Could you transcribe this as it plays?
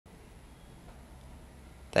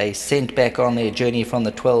They sent back on their journey from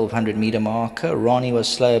the 1200 metre marker. Ronnie was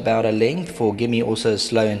slow about a length, for Gimme also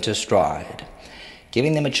slow into stride.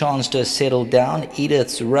 Giving them a chance to settle down,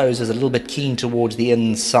 Edith's Rose is a little bit keen towards the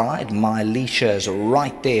inside. My Leisha's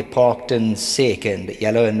right there parked in second.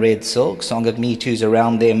 Yellow and Red Silk, Song of Me Too's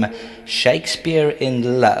around them. Shakespeare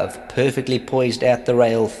in Love, perfectly poised at the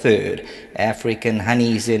rail third. African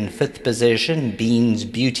Honey's in fifth position. Beans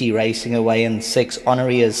Beauty racing away in sixth.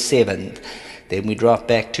 Honorary is seventh. Then we drop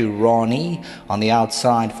back to Ronnie on the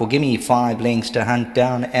outside for Gimme, 5 lengths to hunt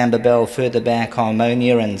down. Amber Bell further back,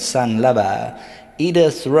 Harmonia and Sun Lover.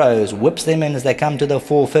 Edith Rose whips them in as they come to the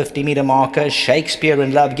 450 metre marker. Shakespeare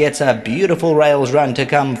in Love gets a beautiful rails run to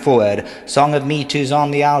come forward. Song of Me Too's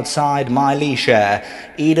on the outside, My Leisha.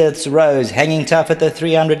 Edith Rose hanging tough at the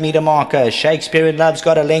 300 metre marker. Shakespeare in Love's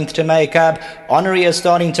got a length to make up. Honorary is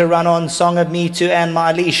starting to run on Song of Me Too and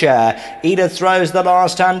My Leisha. Edith Rose the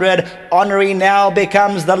last 100. Honorary now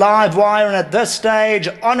becomes the live wire, and at this stage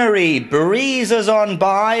Honorary breezes on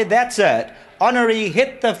by. That's it. Honorary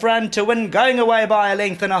hit the front to win, going away by a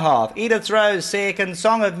length and a half. Edith Rose second,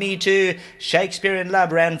 Song of Me Too, Shakespeare in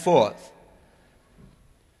Love ran fourth.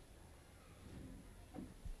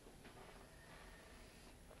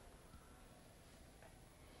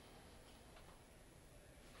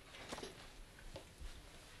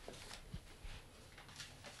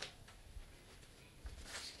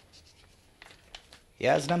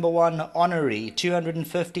 Here's number 1, Honorary,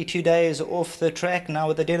 252 days off the track, now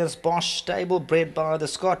with the Dennis Bosch stable, bred by the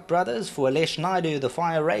Scott brothers. For Alesh Naidu, the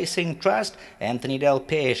Fire Racing Trust, Anthony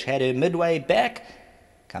Delpeche had her midway back.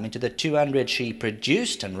 Coming to the 200, she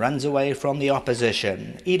produced and runs away from the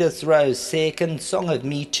opposition. Edith Rose second, Song of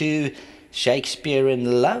Me Too, Shakespeare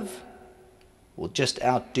in Love will just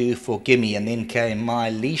outdo For Gimme, and then came My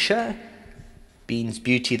Leisha. Beans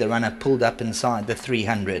Beauty, the runner, pulled up inside the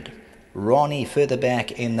 300. Ronnie further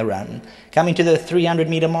back in the run. Coming to the 300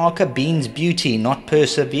 metre marker, Beans Beauty not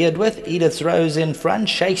persevered with. Edith Rose in front,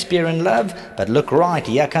 Shakespeare in Love, but look right,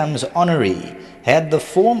 here comes Honorary. Had the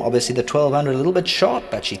form, obviously the 1200 a little bit sharp,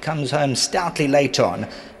 but she comes home stoutly late on.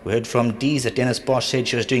 We heard from Dees that Dennis Bosch said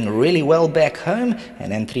she was doing really well back home,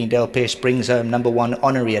 and Anthony Delpeche brings home number 1,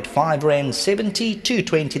 Honorary at 5 rand 70,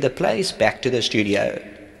 220 the place. Back to the studio.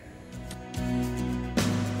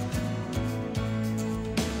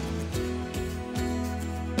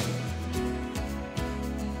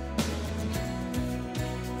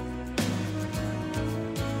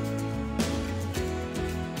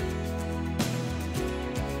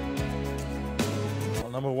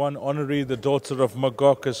 Number 1, Honorary, the daughter of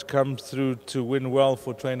Magog, has come through to win well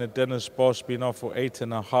for trainer Dennis Bosch. Been off for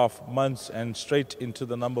 8.5 months and straight into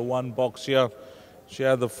the number 1 box here. She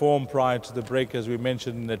had the form prior to the break, as we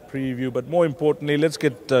mentioned in that preview. But more importantly, let's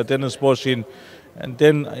get Dennis Bosch in. And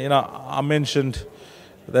then, I mentioned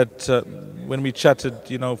that when we chatted,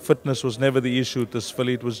 fitness was never the issue with this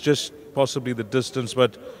filly. It was just possibly the distance.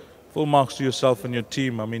 But full marks to yourself and your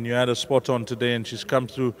team. I mean, you had a spot on today, and she's come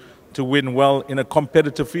through to win well in a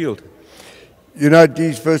competitive field.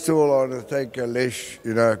 Dees, first of all, I want to thank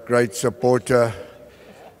Alesh, great supporter.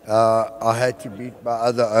 I had to beat my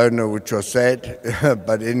other owner, which was sad,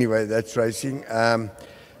 but anyway, that's racing.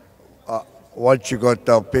 Once you got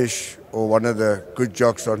Delpeche or one of the good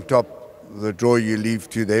jocks on top, the draw you leave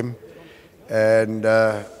to them. And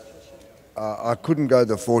I couldn't go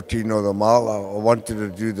the 14 or the mile. I wanted to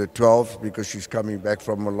do the 12 because she's coming back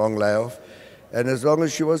from a long layoff. And as long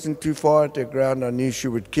as she wasn't too far at the ground, I knew she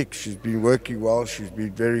would kick. She's been working well. She's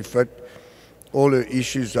been very fit. All her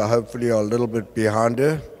issues are hopefully a little bit behind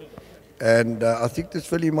her. And I think this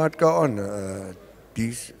filly might go on,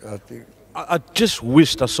 Dees, I think. I just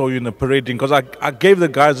wished I saw you in the parading, because I gave the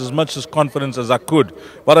guys as much as confidence as I could.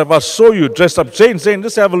 But if I saw you dressed up, Zane,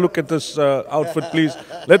 just have a look at this outfit, please.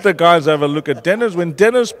 Let the guys have a look at Dennis. When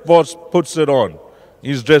Dennis Bosch puts it on,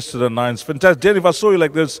 he's dressed to the nines. Fantastic. Dennis, if I saw you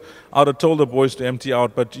like this, I would have told the boys to empty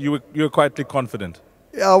out, but you were quietly confident.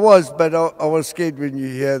 Yeah, I was, but I was scared when you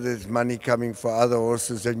hear there's money coming for other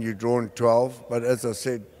horses and you're drawn 12. But as I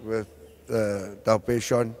said, with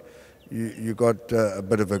Delpeche on, you got a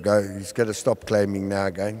bit of a go. He's got to stop claiming now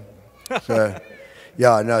again. So,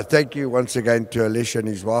 yeah, no, thank you once again to Alesh and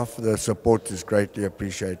his wife. The support is greatly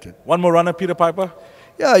appreciated. One more runner, Peter Piper?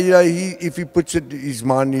 Yeah, if he puts his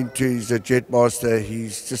mind into he's a jet master, he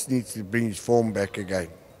just needs to bring his form back again.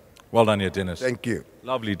 Well done here, Dennis. Thank you.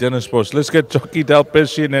 Lovely, Dennis Bosch. Let's get jockey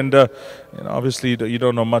Delpeche in, and obviously you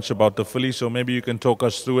don't know much about the filly, so maybe you can talk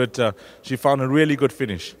us through it. She found a really good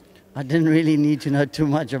finish. I didn't really need to know too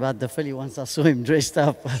much about the filly once I saw him dressed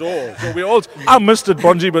up. So we all, I missed it,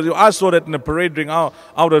 Bonji, but I saw that in the parade ring. I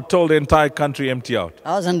would have told the entire country empty out.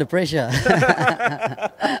 I was under pressure.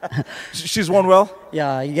 She's won well?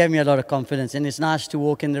 Yeah, he gave me a lot of confidence, and it's nice to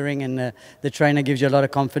walk in the ring, and the trainer gives you a lot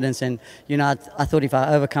of confidence. And you know, I thought if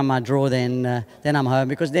I overcome my draw, then I'm home,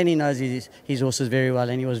 because then he knows his horses very well,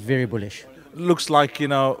 and he was very bullish. Looks like, you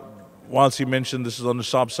know, whilst you mentioned this is on the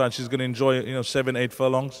sharp side, she's going to enjoy, you know, 7-8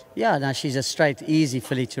 furlongs. Yeah, no, she's a straight, easy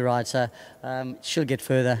filly to ride, so she'll get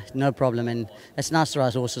further, no problem. And it's nice to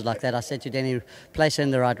ride horses like that. I said to Danny, place her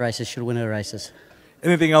in the right races, she'll win her races.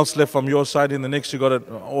 Anything else left from your side in the next? You got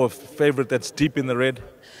a favourite that's deep in the red?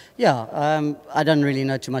 Yeah, I don't really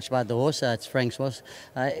know too much about the horse. It's Frank's horse.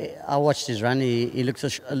 I watched his run. He looked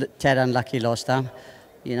a tad unlucky last time.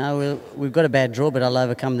 You know, we've got a bad draw, but I'll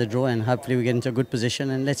overcome the draw, and hopefully we get into a good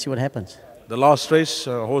position, and let's see what happens. The last race,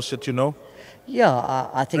 a horse that you know? Yeah,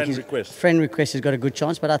 I think Friend Request has got a good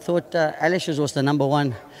chance, but I thought Alish's was the number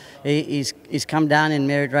one. He's come down in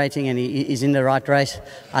merit rating, and he's in the right race.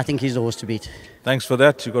 I think he's the horse to beat. Thanks for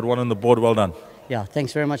that. You got one on the board. Well done. Yeah,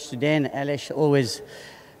 thanks very much to Dan, Alish, always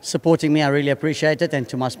supporting me. I really appreciate it. And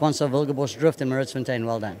to my sponsor, Wilgerbos Drift and Maritzfontein,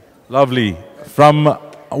 well done. Lovely. From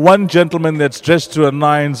one gentleman that's dressed to a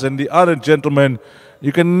nines and the other gentleman,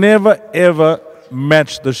 you can never ever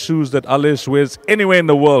match the shoes that Alish wears anywhere in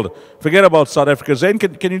the world. Forget about South Africa. Zayn,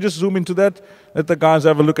 can you just zoom into that? Let the guys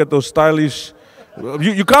have a look at those stylish.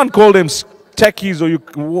 You can't call them tackies, or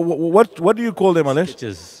what do you call them, Alish?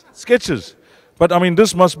 Sketches. Sketches. But I mean,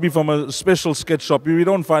 this must be from a special sketch shop. We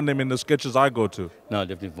don't find them in the sketches I go to. No,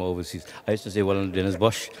 definitely from overseas. I used to say, well, Dennis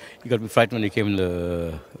Bosch, he got me frightened when he came in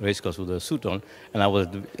the race course with a suit on, and I was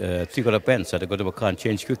three-quarter pants, so I had to go to my car and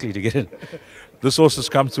change quickly to get in. This horse has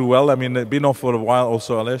come through well. I mean, they've been off for a while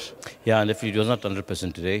also, Alish. Yeah, and if it was not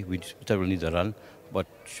 100% today, we will need a run. But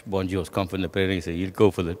Bonji was confident in the parade, he said he'll go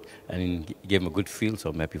for it, and he gave him a good feel, so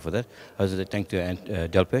I'm happy for that. I was thank to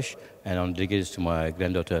Delpesh, and I'm dedicated to my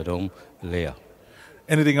granddaughter at home, Leah.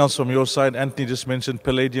 Anything else from your side? Anthony just mentioned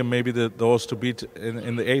Palladium, maybe the horse to beat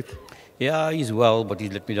in the 8th. Yeah, he's well, but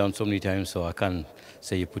he's let me down so many times, so I can't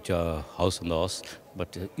say you put your house on the horse,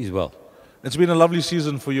 but he's well. It's been a lovely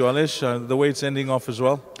season for you, Alish, the way it's ending off as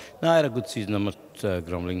well. No, I had a good season. I'm not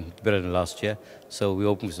grumbling. Better than last year. So we're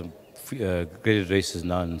open for some graded races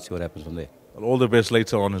now and see what happens from there. Well, all the best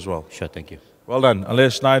later on as well. Sure, thank you. Well done.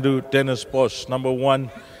 Alish Naidu, Dennis Bosch, number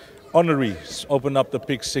 1. Honorary open up the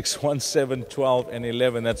pick 6, 1, 7, 12 and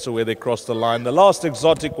 11. That's the way they cross the line. The last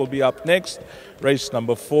exotic will be up next. Race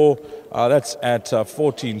number 4. That's at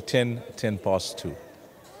 14:10, 10 past 2.